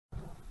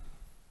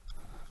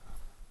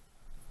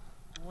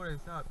What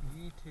is up,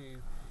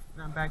 YouTube?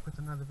 And I'm back with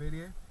another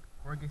video.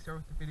 Before I get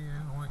started with the video,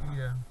 I want you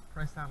to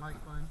press that like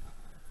button.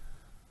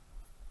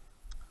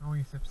 I want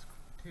you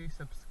to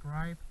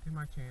subscribe to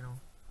my channel.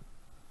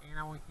 And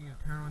I want you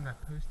to turn on that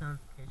post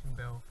notification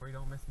bell so you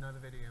don't miss another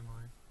video of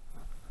mine.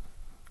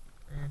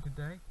 And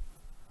today,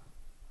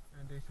 I'm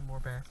going to do some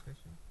more bass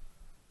fishing.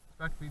 It's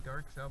about to be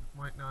dark, so I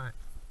might not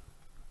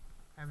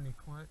have any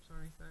clips or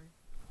anything.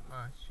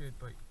 I should,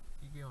 but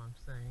you get what I'm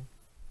saying.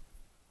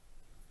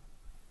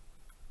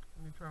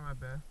 Let me try my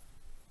best.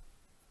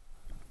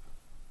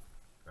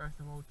 Try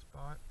some old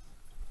spots.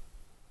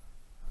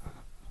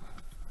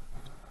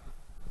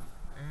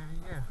 And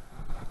yeah.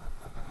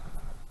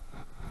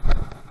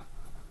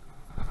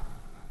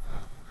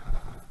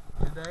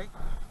 Today,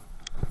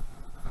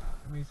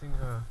 I'm using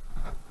a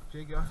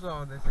jig. I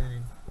saw this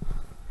in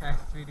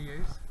past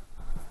videos.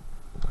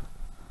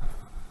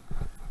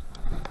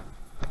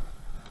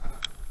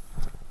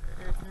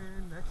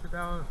 And that's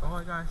about all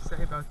I gotta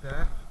say about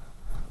that.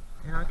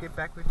 And I'll get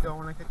back with y'all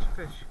when I catch a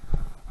fish.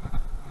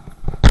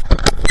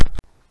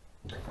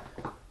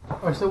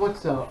 Alright, so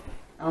what's up?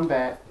 I'm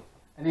back.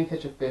 I didn't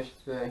catch a fish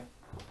today.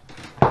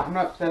 I'm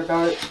not upset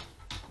about it.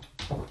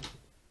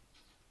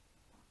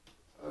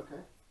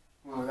 Okay.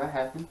 Well, that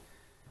happened.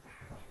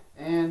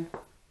 And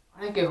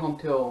I didn't get home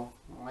till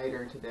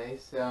later today,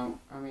 so,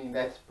 I mean,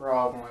 that's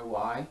probably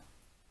why.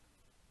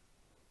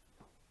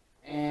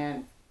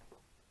 And,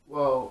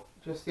 well,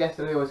 just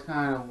yesterday it was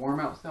kind of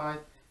warm outside.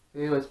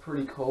 Today it was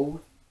pretty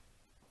cold.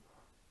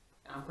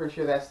 I'm pretty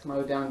sure that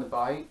slowed down the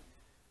bite.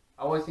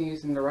 I wasn't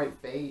using the right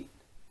bait.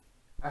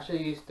 I should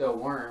have used a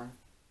worm,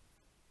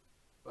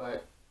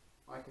 but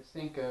like a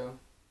Cinco,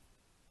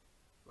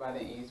 but I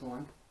didn't use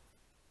one.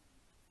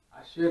 I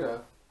should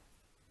have,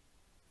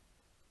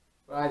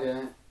 but I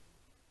didn't.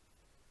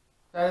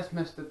 So I just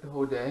missed it the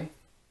whole day.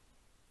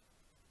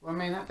 Well, I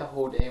mean, not the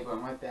whole day,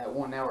 but like that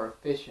 1 hour of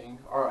fishing,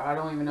 or I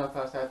don't even know if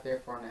I was out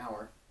there for an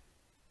hour.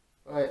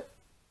 But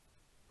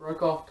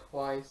broke off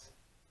twice.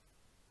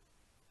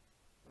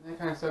 And that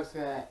kind of sucks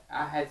that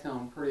I had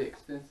some pretty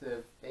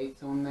expensive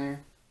baits on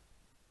there.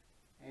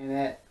 And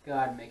that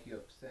gotta make you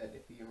upset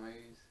if you might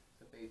use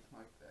the baits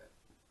like that.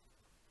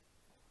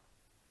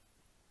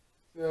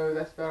 So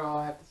that's about all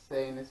I have to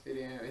say in this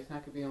video. It's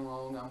not gonna be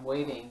long. I'm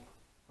waiting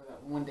for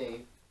that one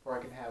day before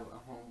I can have a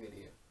home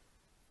video.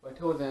 But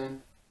until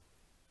then,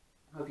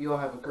 I hope you all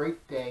have a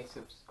great day.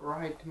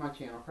 Subscribe to my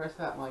channel. Press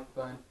that like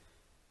button.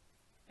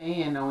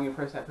 And I want you to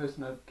press that post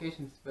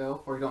notifications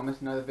bell so you don't miss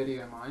another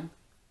video of mine.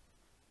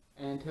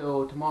 And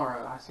until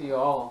tomorrow, I'll see you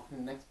all in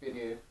the next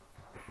video.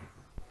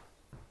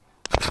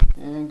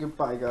 And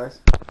goodbye, guys.